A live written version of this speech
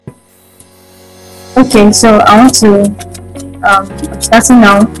Okay, so I want to I'm starting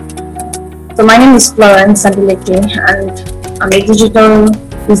now. So my name is Florence Adeleke, and I'm a digital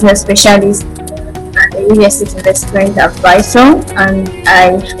business specialist and a real estate investment advisor, and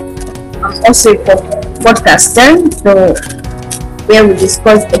I am also a podcaster. So where we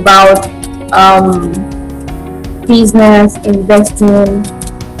discuss about um, business, investing,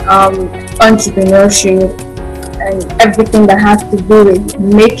 entrepreneurship, and everything that has to do with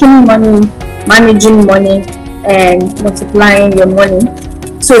making money, managing money, and multiplying your money.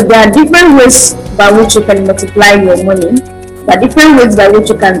 So there are different ways by which you can multiply your money. There are different ways by which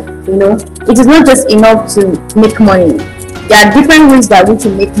you can, it is not just enough to make money. There are different ways by which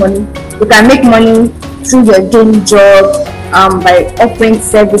you make money. You can make money through your daily job, by offering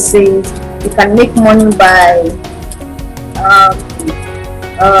services. You can make money by um,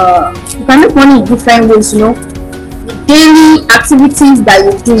 you can make money in different ways. Daily activities that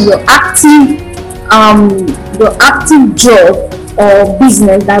you do, your active job or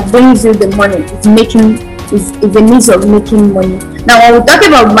business that brings you the money is a means of making money. Now when we talk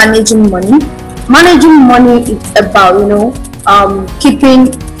about managing money is about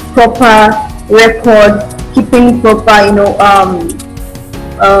keeping proper record, keeping proper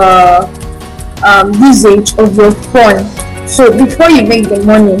uh, usage of your fund. So before you make the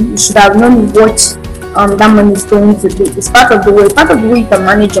money, you should have known what that money is going to be. It's part of the way. Part of the way you can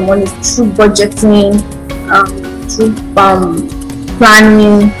manage your money is through budgeting, through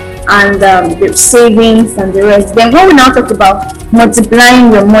planning, and the savings and the rest. Then when we now talk about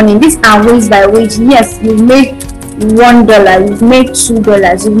multiplying your money, these are ways by which, yes, you make $1, you've made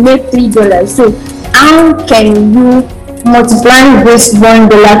 $2, you've made $3. So how can you multiply this $1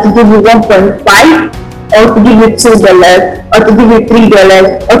 to give you 1.5, or to give you $2, or to give you $3,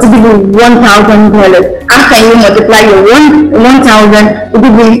 or to give you $1,000? How can you multiply your 1,000 to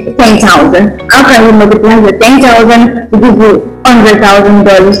give you 10,000? How can you multiply your 10,000 to give you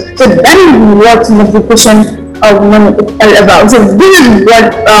 $100,000? So that is what multiplication of money is all about. So this is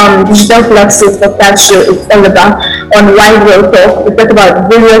what Digital Fluxes podcast show is all about. On Wide World Talk, we talk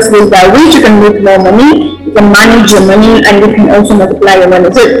about various ways by which you can make more money, you can manage your money, and you can also multiply your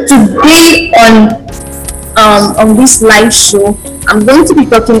money. So today on this live show, I'm going to be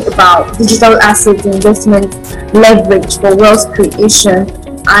talking about digital asset investment leverage for wealth creation,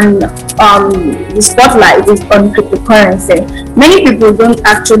 and the spotlight is on cryptocurrency. Many people don't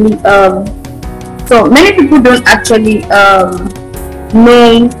actually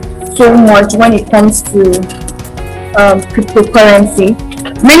know so much when it comes to cryptocurrency.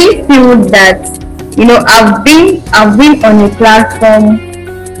 Many feel that I've been on a platform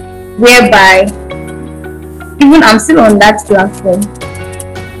whereby even I'm still on that platform.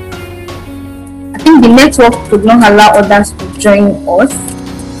 I think the network could not allow others to join us.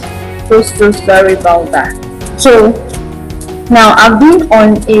 So sorry about that. So now I've been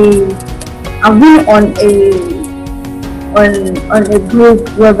on a group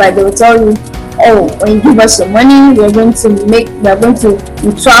whereby they will tell you, oh, when you give us your money, we are going to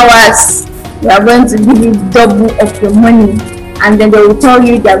in 2 hours we are going to give you double of your money. And then they will tell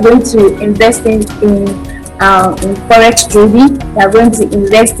you they are going to invest in forex trading, they are going to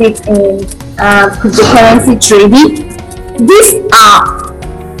invest it in cryptocurrency trading. These are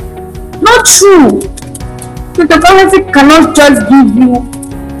not true. Cryptocurrency cannot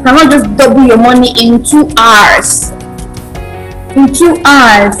just double your money in 2 hours. In 2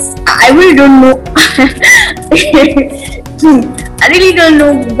 hours, I really don't know. I really don't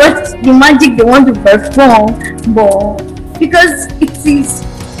know what the magic they want to perform, but because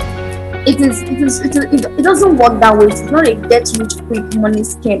it doesn't work that way. It's not a get rich quick money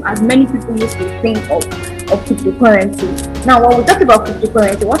scheme as many people used to think of cryptocurrency. Now when we talk about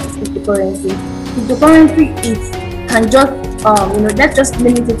cryptocurrency, what is cryptocurrency? Cryptocurrency is can just let's just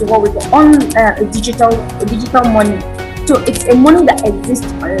limit it to what we call a digital money. So it's a money that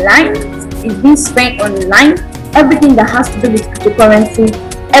exists online, is being spent online. Everything that has to do with cryptocurrency,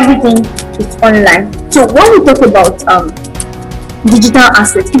 everything is online. So when we talk about digital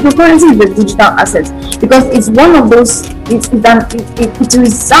assets, cryptocurrency is a digital asset because it's one of those. It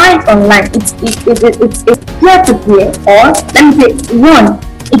resides online. It's peer to peer, or let me say one.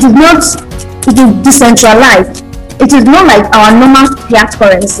 It is not. It is decentralized. It is not like our normal fiat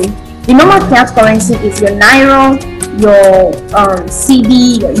currency. The normal fiat currency is your naira, your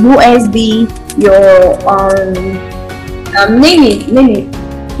CD, your USD, your name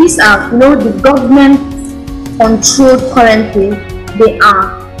it. These are the government controlled currency. They are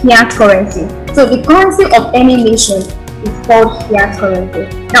fiat currency. So the currency of any nation It's called fiat currency.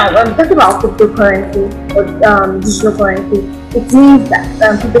 Now, when we talk about cryptocurrency or digital currency, it means that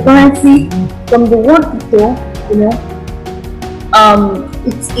cryptocurrency, from the word crypto, you know,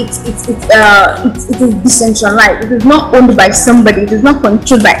 it is decentralized. It is not owned by somebody. It is not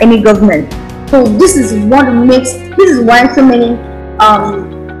controlled by any government. So this is why so many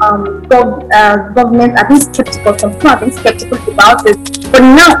governments are being skeptical. Some people are being skeptical about it. But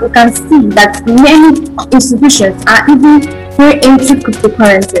now we can see that many institutions are even very into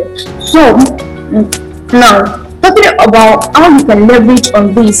cryptocurrency. So now, talking about how you can leverage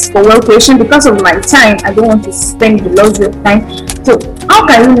on this for wealth creation, because of my time, I don't want to spend the luxury of time. So, how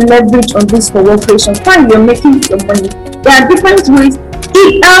can you leverage on this for wealth creation? While you're making your money, there are different ways.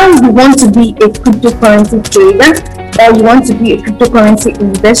 Either you want to be a cryptocurrency trader or you want to be a cryptocurrency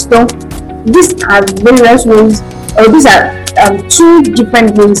investor. These are various ways, or these are two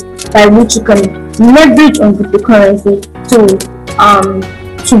different ways by which you can leverage on cryptocurrency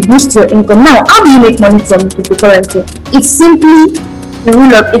to boost your income. Now, how do you make money from cryptocurrency? It's simply the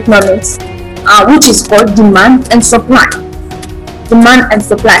rule of economics, which is called demand and supply. Demand and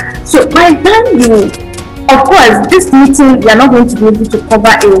supply. So by the time you, of course, this meeting we are not going to be able to cover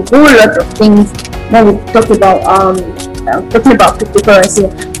a whole lot of things when we talk about talking about cryptocurrency.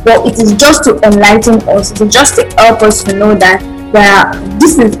 But it is just to enlighten us. It is just to help us to know that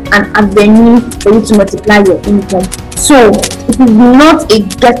this is an avenue for you to multiply your income. So it is not a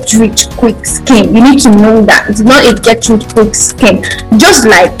get rich quick scheme. You need to know that it's not a get rich quick scheme. Just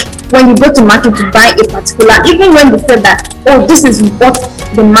like when you go to market to buy a particular, even when they say that, oh, this is what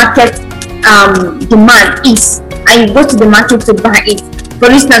the market demand is, and you go to the market to buy it. For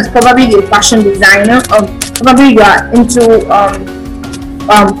instance, probably you're a fashion designer, or probably you are into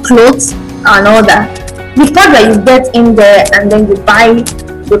clothes and all that. The fact that you get in there and then you buy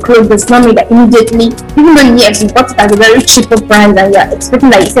the clothes does not mean that immediately, even though yes, you bought it at a very cheaper price and you're expecting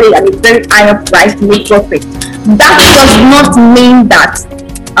that you sell it at a very higher price to make profit. That does not mean that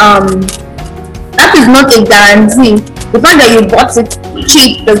that is not a guarantee. The fact that you bought it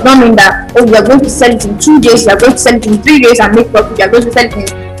cheap does not mean that, oh, you are going to sell it in 2 days, you are going to sell it in 3 days and make profit, you are going to sell it in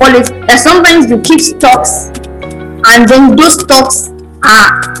 4 days. And sometimes you keep stocks and then those stocks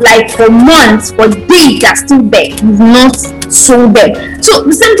are like for months, for days, they are still there. You've not sold them. So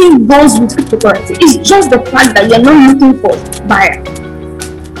the same thing goes with cryptocurrency. It's just the fact that you're not looking for buyer.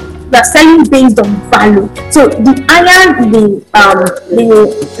 You're selling based on value. So the higher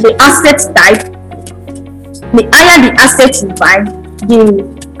the asset type, the higher the asset you buy,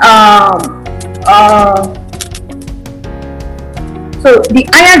 so the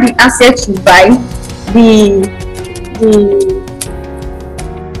higher the asset you buy,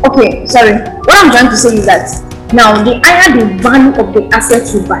 okay, sorry. What I'm trying to say is that now the higher the value of the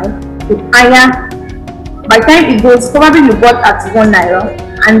asset you buy, the higher, by the time it goes, probably you bought at 1 naira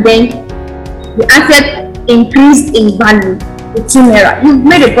and then the asset increased in value to 2 naira. You've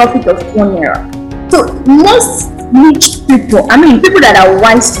made a profit of 1 naira. So most rich people, I mean people that are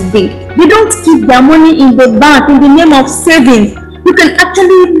wise today, they don't keep their money in the bank in the name of savings. You can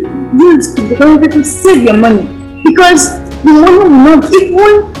actually use cryptocurrency to save your money, because the money will not,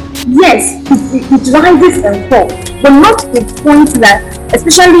 even, yes, it rises and falls, but not to the point that,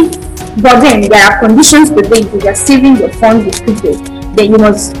 especially, but then there are conditions today. If you are saving your funds with crypto, then you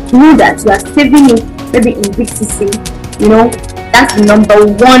must know that you are saving it maybe in BTC. You know, that's the number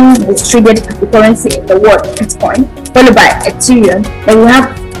one most traded cryptocurrency in the world, Bitcoin, followed by Ethereum. Then we have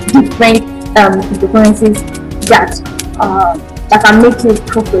different cryptocurrencies that can make you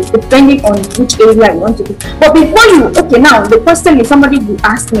profit depending on which area you want to be. But before you, okay, now the question is, somebody will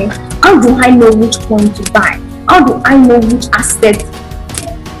ask me, how do I know which coin to buy? How do I know which asset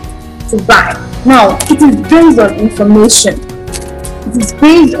to buy? Now, it is based on information. It is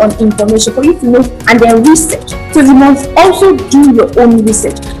based on information for you to know, and then research. So you must also do your own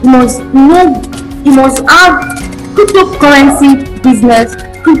research. You must know, you must have cryptocurrency business,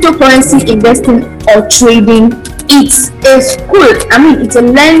 cryptocurrency investing or trading. It's a school. I mean, it's a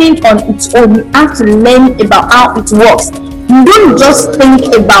learning on its own. You have to learn about how it works. You don't just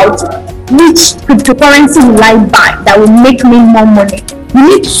think about which cryptocurrency will I buy that will make me more money. You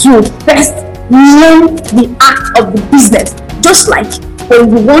need to first learn the act of the business. Just like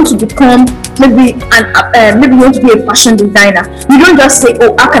when you want to become maybe maybe you want to be a fashion designer, you don't just say,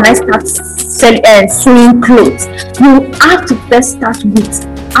 oh, how can I start sewing clothes? You have to first start with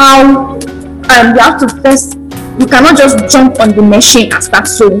how you have to first. You cannot just jump on the machine and start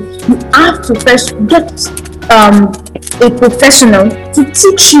sewing. You have to first get a professional to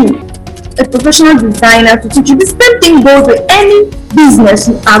teach you, a professional designer to teach you. The same thing goes with any business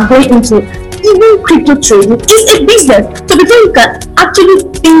you are going into. even crypto trading is a business. So before you can actually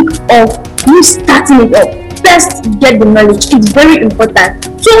think of you starting it up, first get the knowledge. It's very important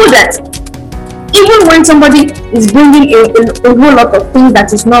so that even when somebody is bringing a whole lot of things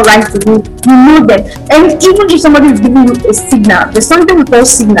that is not right to you, you know them. And even if somebody is giving you a signal, there's something we call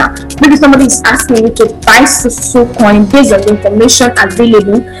signal. Maybe somebody is asking you to buy so coin based on the information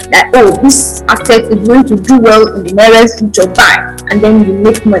available that, oh, this asset is going to do well in the nearest future, buy, and then you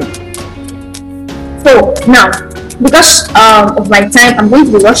make money. So now, because of my time, I'm going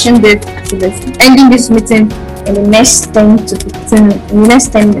to be rushing this, ending this meeting in the next 10 to 15, in the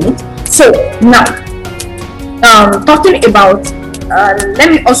next 10 minutes. So now, talking about, let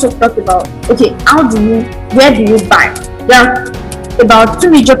me also talk about, okay, where do you buy? There are about 2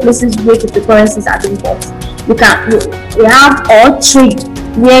 major places where cryptocurrencies are being bought. We have all trade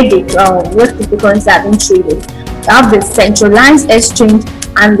where cryptocurrencies are being traded. We have the centralized exchange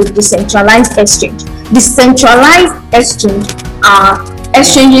and the decentralized exchange. The centralized exchange are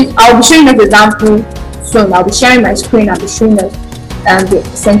exchanges. I'll be showing an example soon. I'll be sharing my screen. I'll be showing us the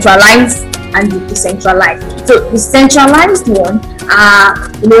centralized and the decentralized. So the centralized one are,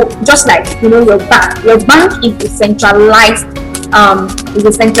 just like your bank. Your bank is a centralized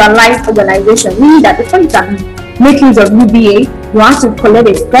organization, meaning that before you can make use of UBA, you have to collect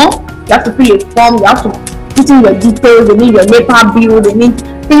a form, you have to fill a form, you have to put in your details, they need your NEPA bill, they need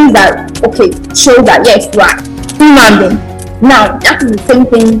things that show that yes, you are human being. Now that is the same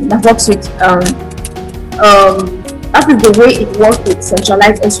thing that works with that is the way it works with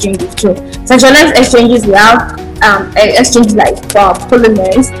centralized exchanges too. Centralized exchanges, we have exchanges like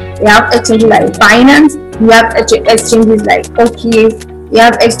Polymers, we have exchanges like Binance, we have exchanges like OKX, we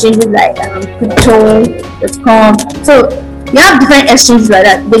have exchanges like Crypto.com. So you have different exchanges like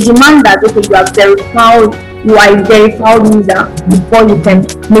that. They demand that you are a verified user before you can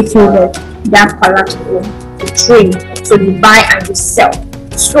make use of that collateral to trade. So you buy and you sell.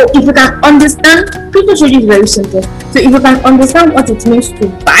 So if you can understand, crypto trading is very simple. So if you can understand what it means to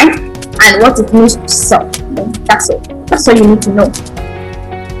buy and what it means to sell, then that's all. That's all you need to know.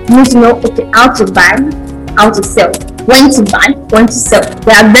 You need to know, okay, how to buy, how to sell, when to buy, when to sell.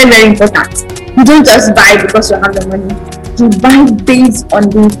 They are very, very important. You don't just buy because you have the money. You buy based on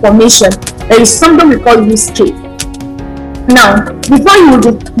the information. There is something we call use case. Now, before you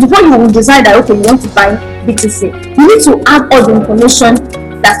will decide that okay, you want to buy BTC, you need to add all the information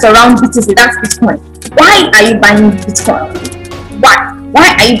that surrounds BTC. That's Bitcoin. Why are you buying Bitcoin? Why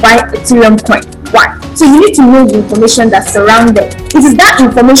are you buying Ethereum coin? Why? So you need to know the information that surrounds it. It is that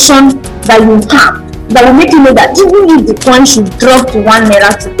information that you have that will make you know that even if the coin should drop to 1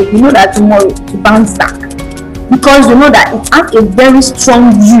 naira today, you know that tomorrow it will bounce back, because you know that it has a very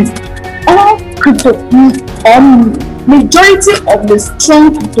strong use. All crypto, majority of the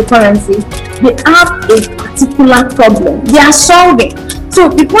strong cryptocurrencies, they have a particular problem they are solving. So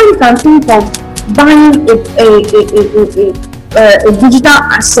before you can think of buying a digital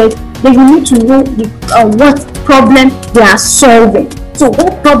asset, then you need to know what problem they are solving. So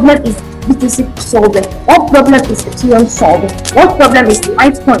what problem is BTC solving? What problem is Ethereum solving? What problem is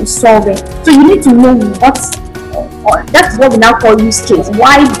Litecoin solving? So you need to know that's what we now call use case.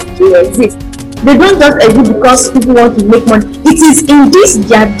 Why they exist? They don't just exist because people want to make money. It is in this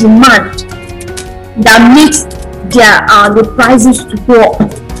their demand that makes the prices to go up.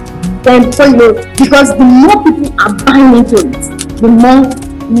 Then because the more people are buying into it, the more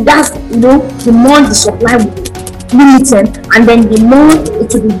the more the supply will be limited, and then the more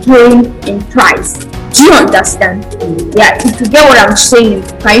it will be growing in price. Do you understand? Yeah, if you get what I'm saying,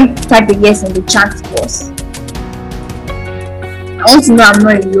 can you type a yes in the chat box? I want to know I'm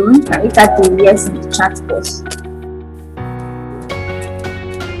not alone. Can you type a yes in the chat box?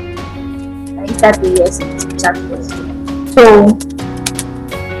 Can you type a yes in the chat box? So,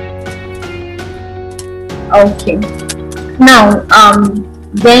 okay. Now,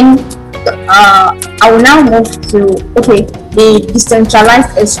 then I will now move to the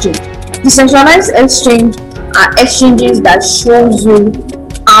decentralized exchange. Decentralized exchange are exchanges that shows you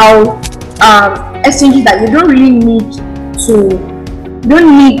how exchanges that you don't really need to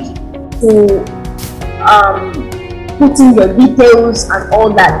put in your details and all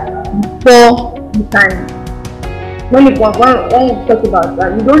that before you can. When you talk about that,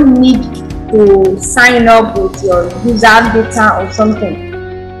 you don't need to sign up with your user data or something.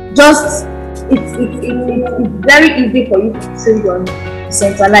 Just it's very easy for you to trade on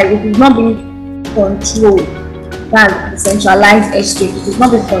decentralized. It is not being controlled. That's decentralized exchange. It is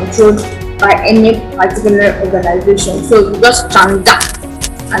not being controlled by any particular organization. So you just transact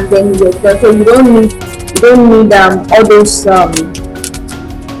and then you're there. So you don't need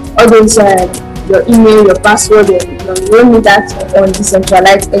all all those your email, your password, you don't need that on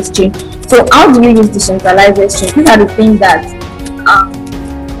decentralized exchange. So how do you use decentralized exchange? These are the things that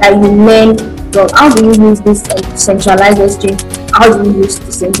that you learn from. How do you use this decentralized exchange? How do you use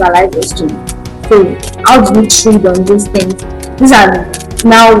decentralized exchange? So how do you trade on these things? These are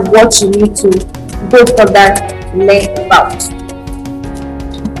now what you need to go further learn about.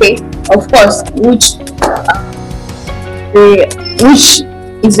 Okay, of course, which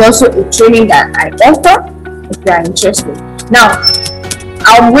is also a training that I offer if you are interested. Now,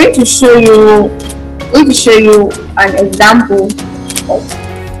 I'm going to show you an example of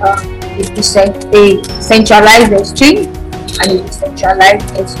a centralized exchange and a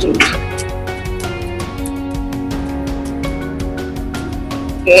decentralized exchange.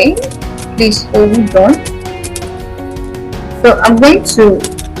 Okay, please hold on. So I'm going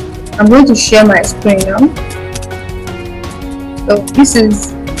to share my screen now. So this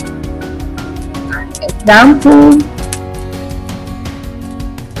is an example.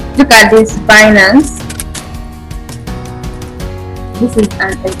 Look at this Binance. This is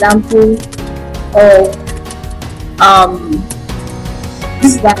an example of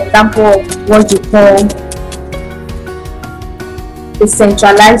what you call a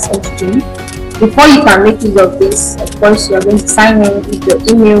centralized exchange. Before you can make use of this, of course, you are going to sign in with your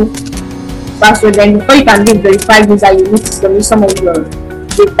email, password. Then before you can be verified user, you need to submit some of your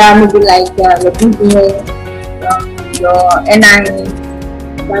data, maybe like your BVN, your NIN.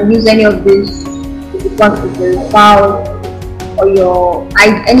 You can use any of this to become a verified, or your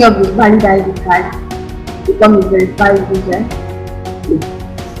any of the valid ID card to become a verified user.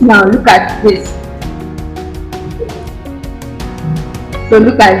 Now look at this. So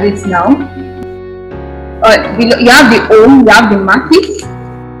look at this now. You have the home, you have the market.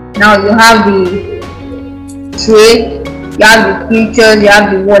 Now you have the trade, you have the futures, you have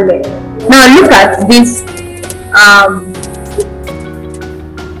the wallet. Now look at this.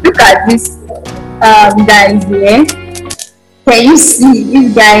 Look at this guy here. Can you see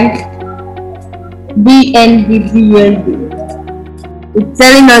this guy? BNB. It's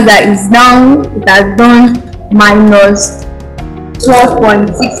telling us that it has done minus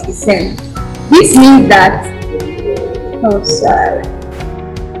 12.6%. This means that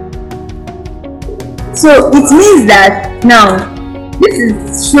so it means that now this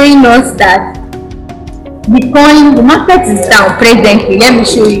is showing us that the market is down presently. Let me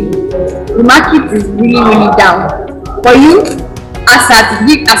show you. The market is really down. For you, as at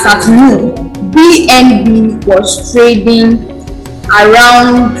noon, BNB was trading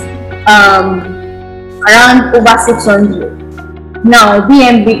around over 600. Now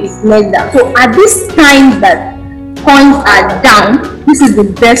BNB is less than. So at this time that coins are down, this is the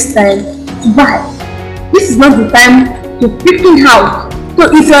best time to buy. This is not the time to freaking out. So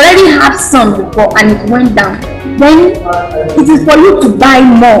if you already have some before and it went down, then it is for you to buy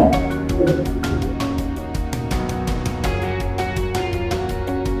more.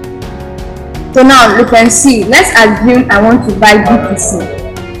 So now you can see, let's assume I want to buy BTC.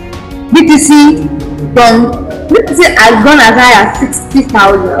 BTC has gone as high as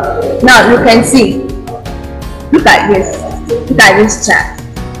 60,000. Now you can see, look at this chart.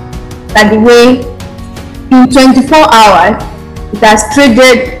 That the way in 24 hours it has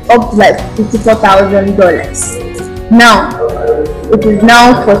traded up to like $54,000. Now it is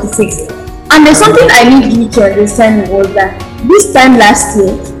now 46. And there's something I need you to understand was that this time last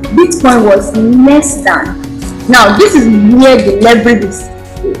year Bitcoin was less than. Now this is where the leverage is.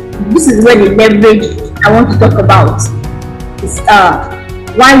 This is where the leverage I want to talk about is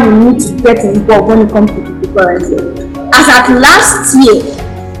why you need to get involved when it comes to cryptocurrency. As at last year,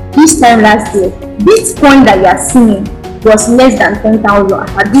 this time last year, Bitcoin that you are seeing was less than 10,000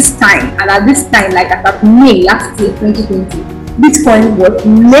 at this time, and at this time, like at May last year, 2020, Bitcoin was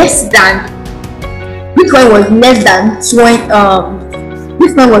less than 10,000.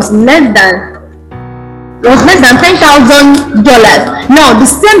 Now the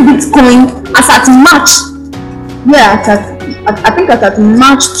same Bitcoin as at March, I think at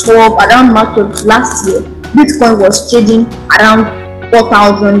March 12, around March of last year, Bitcoin was trading around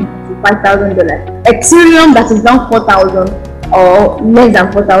 $4,000 to $5,000. Ethereum, that is now 4,000 or less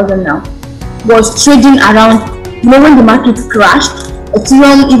than 4,000 now, was trading around. When the market crashed,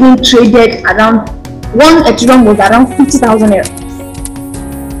 Ethereum even traded around. One Ethereum was around 50,000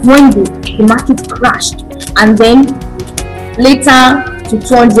 when the market crashed, and then later to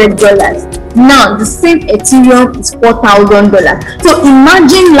 $200. Now the same Ethereum is $4,000. So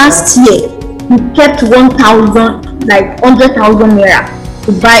imagine last year you kept 1,000, like 100,000 naira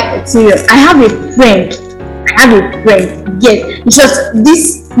to buy Ethereum. I have have a friend, yes, it's just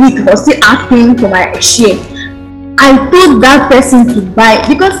this week I was still asking for my share. I told that person to buy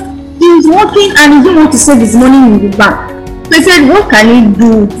because he was working and he didn't want to save his money in the bank. So he said, what can he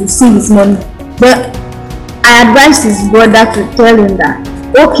do to save his money? But I advised his brother to tell him that,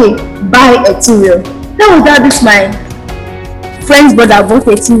 okay, buy Ethereum. That was how this my friend's brother bought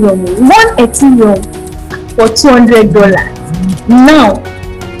Ethereum. One Ethereum for $200. Now,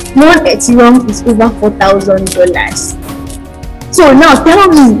 one Ethereum is over $4,000. So now tell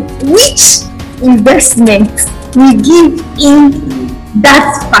me, which investment will give in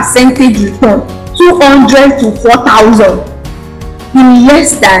that percentage return, 200 to 4,000 in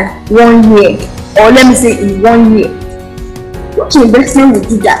less than 1 year, or let me say in 1 year? Which investment will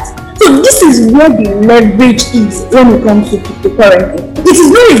do that? So this is where the leverage is when it comes to cryptocurrency. It is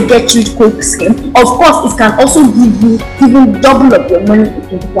not a get rich quick scheme. Of course, it can also give you even double of your money in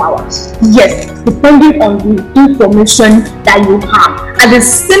 24 hours. Yes, depending on the information that you have. At the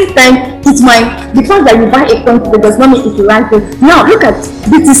same time, it might, because that you buy a coin today does not mean it will rank it. Now look at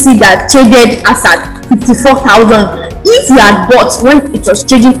BTC that traded as at 54,000. If you had bought when it was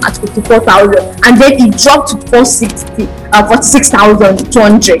trading at 54,000 and then it dropped to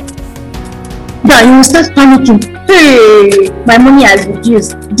 46,200, now you will start panicking. Hey, my money has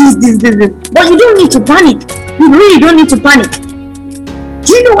reduced. This. But you don't need to panic. You really don't need to panic.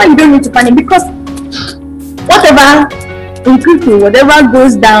 Do you know why you don't need to panic? Because whatever in crypto, whatever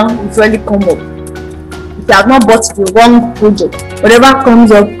goes down, it really come up. If you have not bought the wrong project, whatever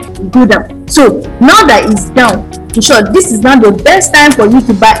comes up, it go down. So now that it's down, in short, this is now the best time for you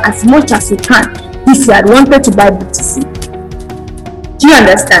to buy as much as you can if you had wanted to buy BTC. Do you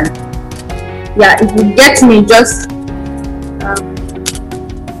understand? Yeah, if you get me, just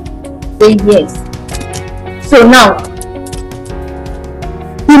say yes. So now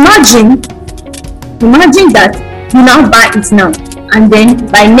imagine that you now buy it now, and then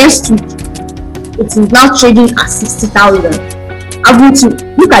by next week it is now trading at 60,000. I want to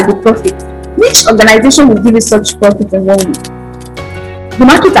look at the profit. Which organization will give you such profit in 1 week? The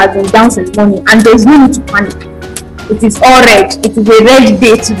market has been down since morning and there is no need to panic. It is all red. It is a red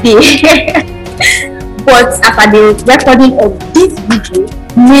day today. But after the recording of this video,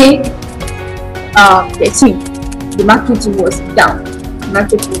 May 13th, the market was down.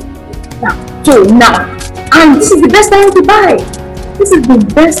 So now, and this is the best time to buy. This is the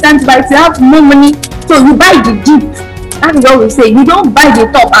best time to buy. If you have no money, so you buy the dip. That is what we say. You don't buy the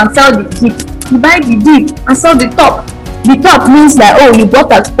top and sell the dip. You buy the dip and sell the top. The top means that, oh, you bought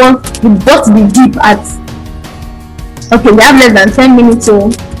the dip at, okay, we have less than 10 minutes,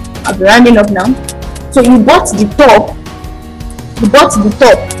 so I'll be rounding up now. So you bought the top.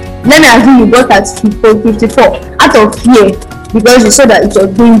 Let me assume you bought at 54 out of fear because you saw that it was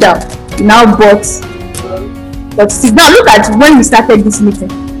going down. You now bought. But see, now look at when we started this meeting.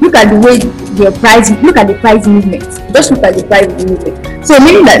 Look at the way the price. Look at the price movement. Just look at the price movement. So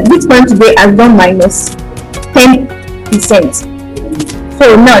meaning that Bitcoin today has gone minus 10%.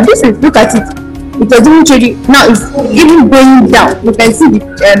 So now this is, look at it. It was even trading. Now it's even going down. You can see the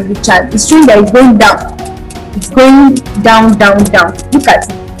chart. It's showing that it's going down. It's going down. Look at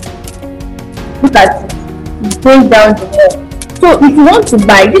it. It's going down the wall. So if you want to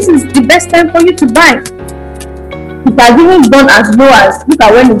buy, this is the best time for you to buy. It has even gone as low as, look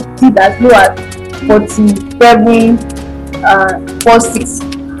at when it did as low as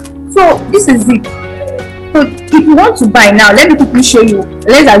 47.46. So this is it. So if you want to buy now, let me quickly show you.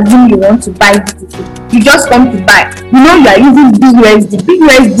 Let's assume you want to buy BTC. You just come to buy. You know you are using BUSD.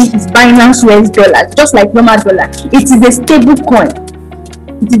 BUSD is Binance US dollars, just like normal dollar. It is a stable coin.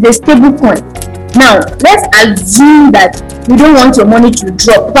 Now let's assume that you don't want your money to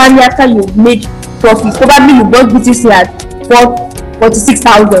drop. Probably after you've made profit, probably you bought BTC at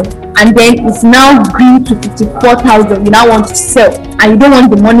 46,000 and then it's now green to 54,000. You now want to sell and you don't want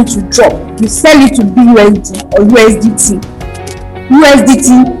the money to drop. You sell it to BUSD or USDT. USDT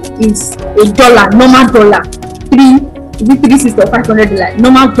is a dollar, normal dollar, $360 or $500,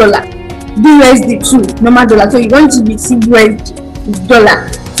 normal dollar. BUSD too, normal dollar. So you want to see USD is dollar.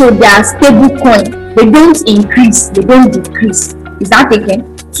 So they are stable coin. They don't increase, they don't decrease. Is that taken?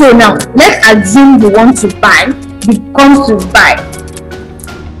 So now let's assume you want to buy. It comes to buy.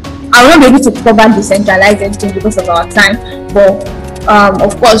 I won't be able to cover decentralized everything because of our time, but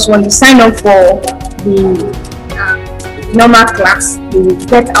of course when you sign up for the normal class, you will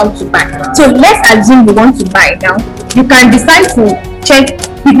get how to buy. So let's assume you want to buy now. You can decide to check.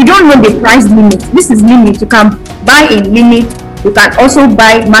 If you don't know the price limit, this is limit. You can buy in limit. You can also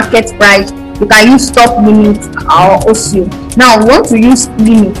buy market price. You can use stop limit or OCU. Now I want to use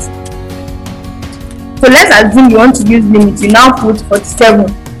limit. So let's assume you want to use limit. You now put 47.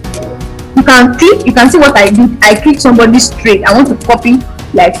 You can click, you can see what I did. I click somebody's trade. I want to copy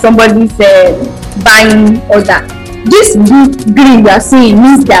like somebody's buying order. This green you are seeing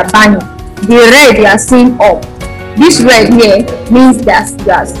means they are buying. The red you are seeing up. This red here means that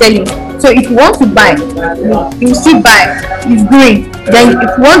you are selling. So if you want to buy, you see buy is green. Then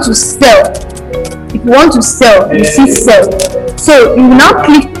if you want to sell, you see sell. So you now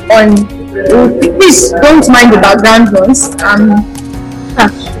click on. Please don't mind the background noise.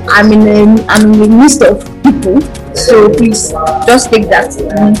 I'm in the midst of people, so please just take that.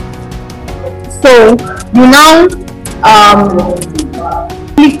 So you now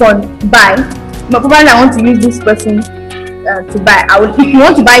click on buy. Probably I want to use this person to buy. If you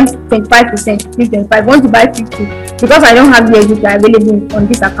want to buy 25%, please 25. If you want to buy 50, because I don't have the editor available on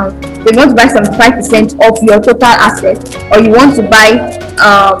this account. So you want to buy 75% of your total asset, or you want to buy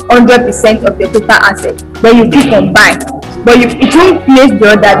 100% of your total asset, then you click on buy. But it won't place the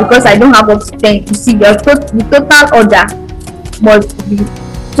order because I don't have up to 10. You see, the total order must be,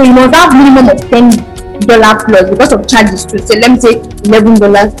 so you must have minimum of $10 plus because of charges too. So let me say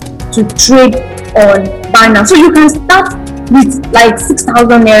 $11 to trade on Binance. So you can start with like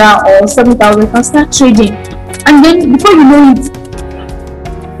 6,000 naira or 7,000. You can start trading, and then before you know it,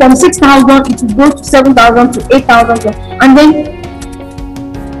 from 6,000 it will go to 7,000 to 8,000, and then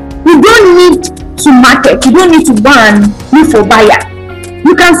you don't need to market. You don't need to go and look for buyer.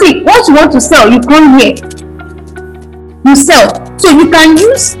 You can see once you want to sell, you come here, you sell. So you can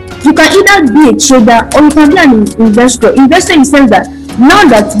either be a trader or you can be an investor. Investor in the sense that now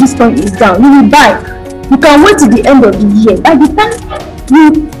that this coin is down, you will buy. You can wait till the end of the year. By the time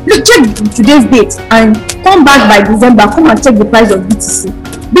you check today's date and come back by December, come and check the price of BTC.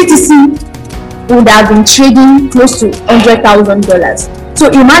 BTC would have been trading close to $100,000. So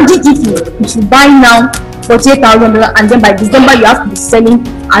imagine if you buy now $48,000 and then by December you have to be selling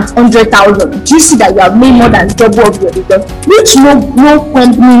at $100,000. Do you see that you have made more than double of your return, which no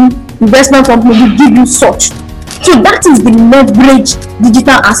investment company will give you such. So that is the leverage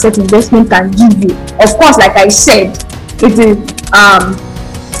digital asset investment can give you. Of course, like I said, it is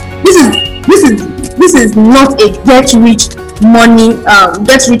this is not a get rich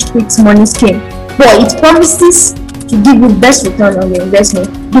quick money scheme, but it promises to give you best return on your investment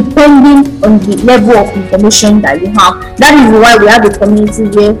depending on the level of information that you have. That is why we have a community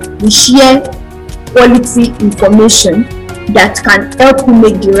where we share quality information that can help you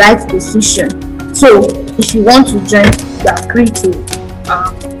make the right decision. So if you want to join, you are free to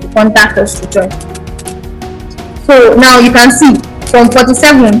contact us to join. So now you can see from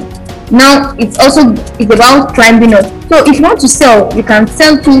 47, now it's about climbing up. So if you want to sell, you can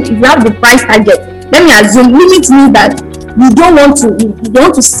sell to, if you have the price target. Let me assume limit means that you don't want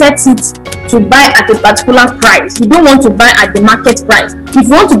to set it to buy at a particular price. You don't want to buy at the market price. If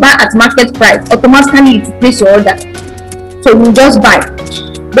you want to buy at market price, automatically you place your order. So you just buy.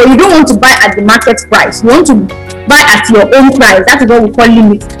 But you don't want to buy at the market price. You want to buy at your own price. That is what we call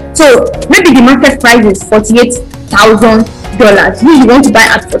limit. So maybe the market price is $48,000. You want to buy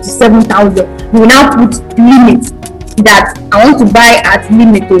at $47,000. You will now put limit that I want to buy at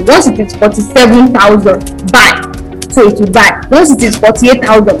limit. Once it is $47,000, buy. So it will buy. Once it is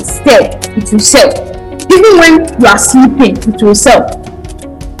 $48,000, sell. It will sell. Even when you are sleeping, it will sell.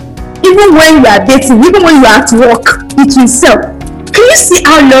 Even when you are dating, even when you are at work, it will sell. Can you see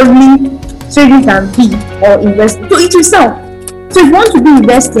how lovely trading can be or investing? So it will sell. So if you want to be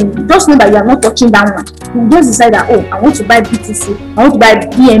investing, just know that you are not touching that one. You just decide that, oh, I want to buy BTC, I want to buy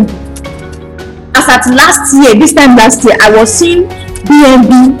BNB. As at this time last year, I was seeing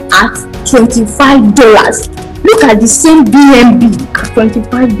BNB at $25. Look at the same BNB at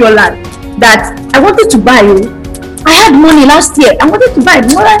 $25 that I wanted to buy. I had money last year. I wanted to buy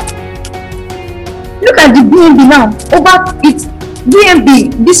more. Look at the BNB now.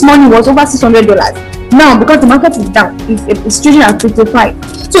 BNB this morning was over $600. Now because the market is down, it's trading at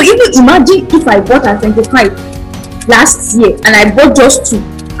 25. So even imagine if I bought at 25 last year and I bought just 2,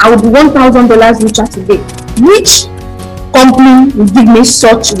 I would be $1,000 richer today. Which company will give me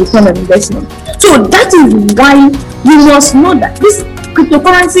such return on investment? So that is why you must know that this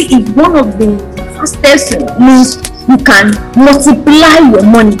cryptocurrency is one of the fastest means you can multiply your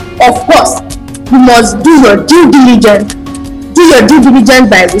money. Of course, you must do your due diligence. Do your due diligence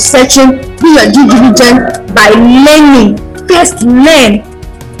by researching. Do your due diligence by learning. First, learn.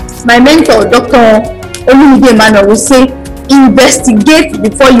 My mentor, Dr. Olumide Emmanuel, will say, investigate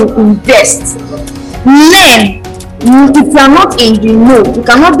before you invest. Learn. If you are not in the know, you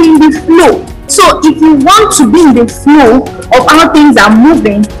cannot be in the flow. So if you want to be in the flow of how things are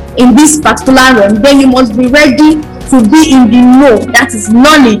moving, in this particular realm, then you must be ready to be in the know. That is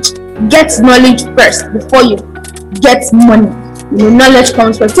knowledge. Get knowledge first before you get money. Knowledge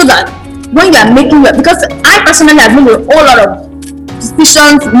comes first, so that when you are making because I personally have made a whole lot of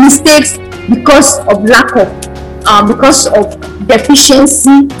decisions, mistakes because of lack of because of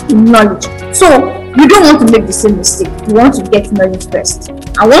deficiency in knowledge. So you don't want to make the same mistake. You want to get knowledge first,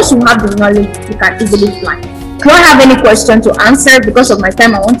 and once you have the knowledge, you can easily plan. Do I have any question to answer? Because of my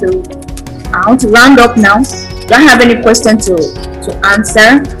time, I want to round up now. Do I have any question to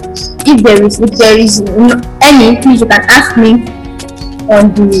answer? If there is any, please you can ask me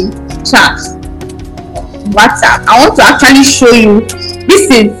on the chat, WhatsApp. I want to actually show you. This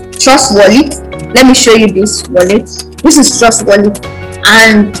is Trust Wallet. Let me show you this wallet. This is Trust Wallet,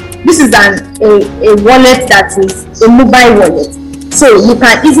 and this is a wallet that is a mobile wallet. So you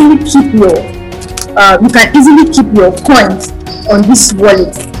can easily keep your coins on this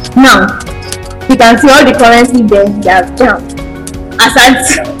wallet. Now you can see all the currency there. They are down. As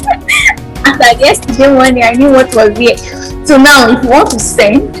I yesterday morning, I knew what was here. So now, if you want to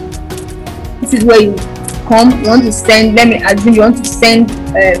send, this is where you come. You want to send. Let me assume you want to send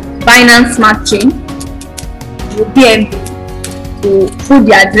Binance Smart Chain. You BNB to put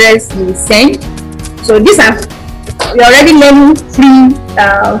the address you will send. So this we're already learning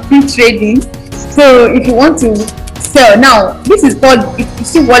free trading. So if you want to sell now, this is called, if you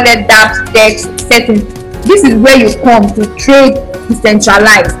see wallet, dApps, DEX, settings. This is where you come to trade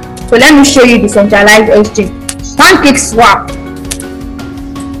decentralized. So let me show you decentralized exchange. PancakeSwap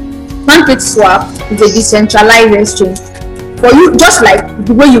is a decentralized exchange for you, just like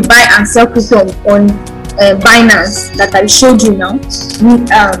the way you buy and sell crypto on Binance that I showed you now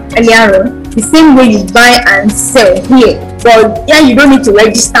earlier on. The same way you buy and sell here, but here you don't need to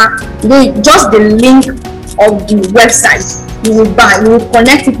register. Just the link of the website you will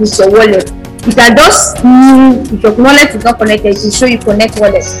connect it with your wallet. You can just if your wallet is not connected, it will show you connect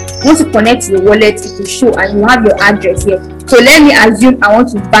wallet. Once you connect your wallet, it will show and you have your address here. So let me assume I want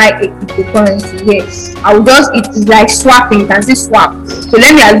to buy a cryptocurrency here. I will it's like swapping. You can see swap. So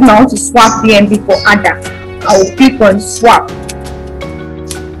let me assume I want to swap BNB for ADA. I will click on swap.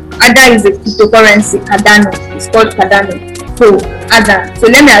 ADA is a cryptocurrency. Cardano. It's called Cardano. So ADA. So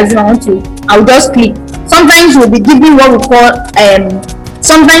let me assume I will just click. Sometimes we'll be giving what we call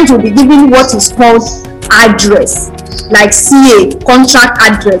sometimes we'll be giving what is called address, like CA, contract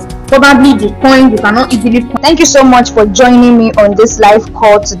address. Probably the coin you cannot easily. Thank you so much for joining me on this live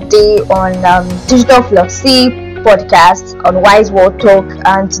call today on Digital Philosophy podcast on Wise World Talk.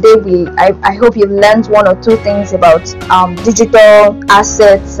 And today I hope you've learned one or two things about digital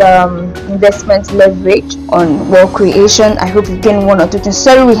assets, investment leverage on wealth creation. I hope you've gained one or two things.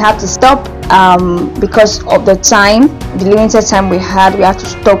 Sorry we had to stop because of the limited time we had. We had to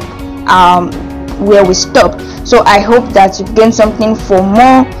stop where we stopped. So I hope that you gained something. For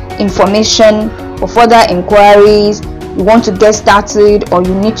more information, for further inquiries, you want to get started or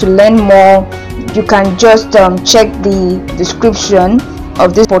you need to learn more, you can just check the description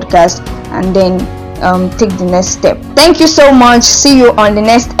of this podcast and then take the next step. Thank you so much. See you on the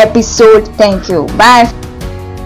next episode. Thank you. Bye.